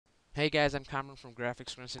Hey guys, I'm Cameron from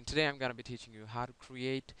GraphixGruntz, and today I'm going to be teaching you how to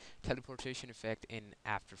create teleportation effect in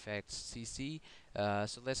After Effects CC.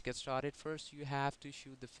 So let's get started. First, you have to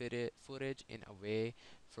shoot the footage in a way,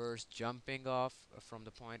 first jumping off from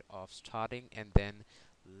the point of starting and then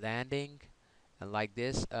landing like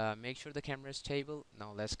this. Make sure the camera is stable.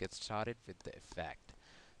 Now let's get started with the effect.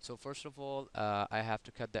 So first of all, I have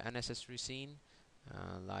to cut the unnecessary scene,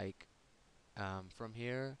 like from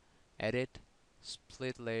here, edit,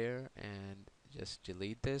 split layer, and just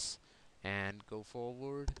delete this and go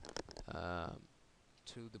forward um,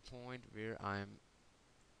 to the point where I'm,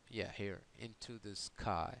 yeah, here into the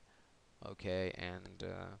sky. Okay, and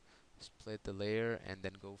split the layer and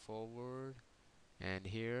then go forward, and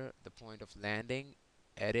here the point of landing,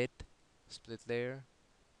 edit, split layer,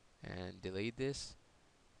 and delete this,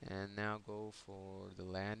 and now go for the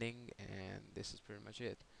landing, and this is pretty much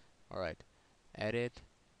it. Alright, edit,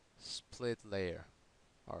 split layer.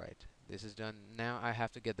 Alright, this is done. Now I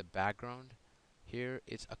have to get the background. Here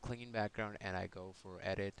it's a clean background and I go for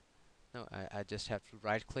edit. No, I just have to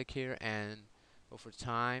right click here and go for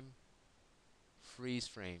time, freeze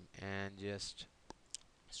frame, and just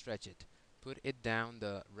stretch it. Put it down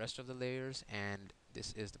the rest of the layers, and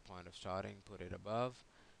this is the point of starting. Put it above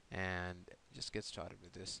and just get started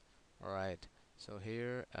with this. Alright, so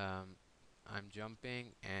here I'm jumping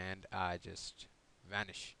and I just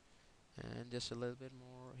vanish, and just a little bit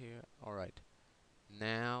more here. Alright,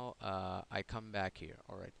 now I come back here.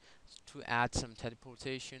 Alright, to add some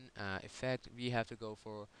teleportation effect, we have to go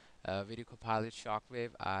for Video Copilot Shockwave.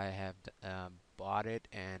 I have bought it,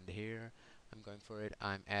 and here I'm going for it.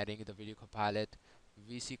 I'm adding the Video Copilot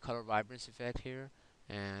VC Color Vibrance effect here,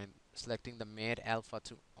 and selecting the Made Alpha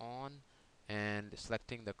to on, and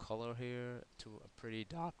selecting the color here to a pretty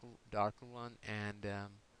darker one, and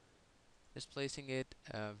just placing it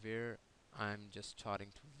where I'm just starting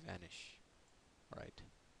to vanish. Alright,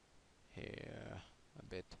 here a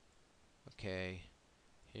bit. Okay,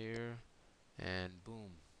 here, and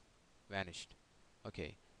boom, vanished.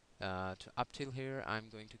 Okay, to up till here I'm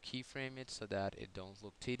going to keyframe it so that it don't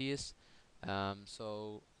look tedious.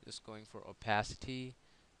 So just going for opacity,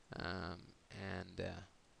 and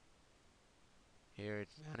here it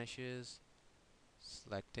vanishes.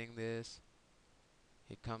 Selecting this,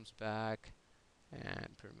 it comes back,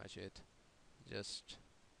 and pretty much it. Just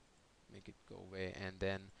make it go away, and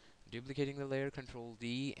then duplicating the layer, Control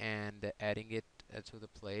D, and adding it to the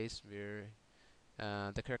place where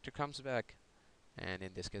the character comes back, and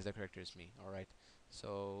in this case the character is me. Alright,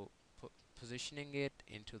 so positioning it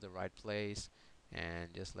into the right place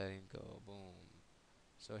and just letting go. Boom.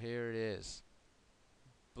 So here it is.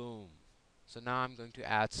 Boom. So now I'm going to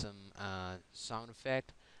add some sound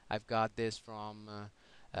effect. I've got this from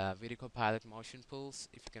Video Copilot Motion Pulse.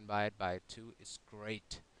 If you can buy it too. It's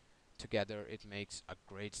great. Together it makes a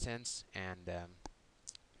great sense, and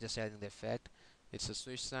just adding the effect. It's a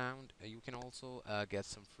swish sound. You can also get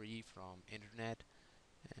some free from internet,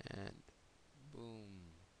 and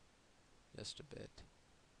boom, just a bit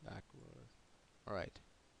backward. Alright,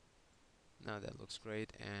 now that looks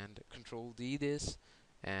great, and Control D this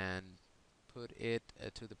and put it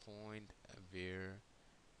to the point where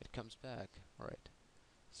it comes back. Alright,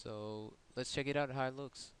 so let's check it out how it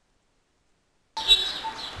looks.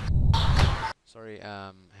 Sorry,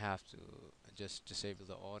 have to just disable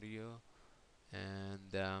the audio,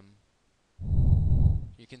 and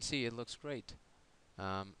you can see it looks great.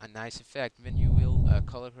 A nice effect. When you will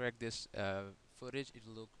color correct this footage, it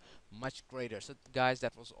will look much greater. So guys,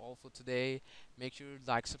 that was all for today. Make sure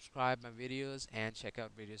to like, subscribe my videos, and check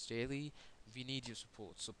out videos daily. We need your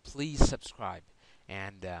support, so please subscribe,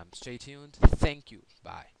 and stay tuned. Thank you.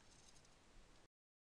 Bye.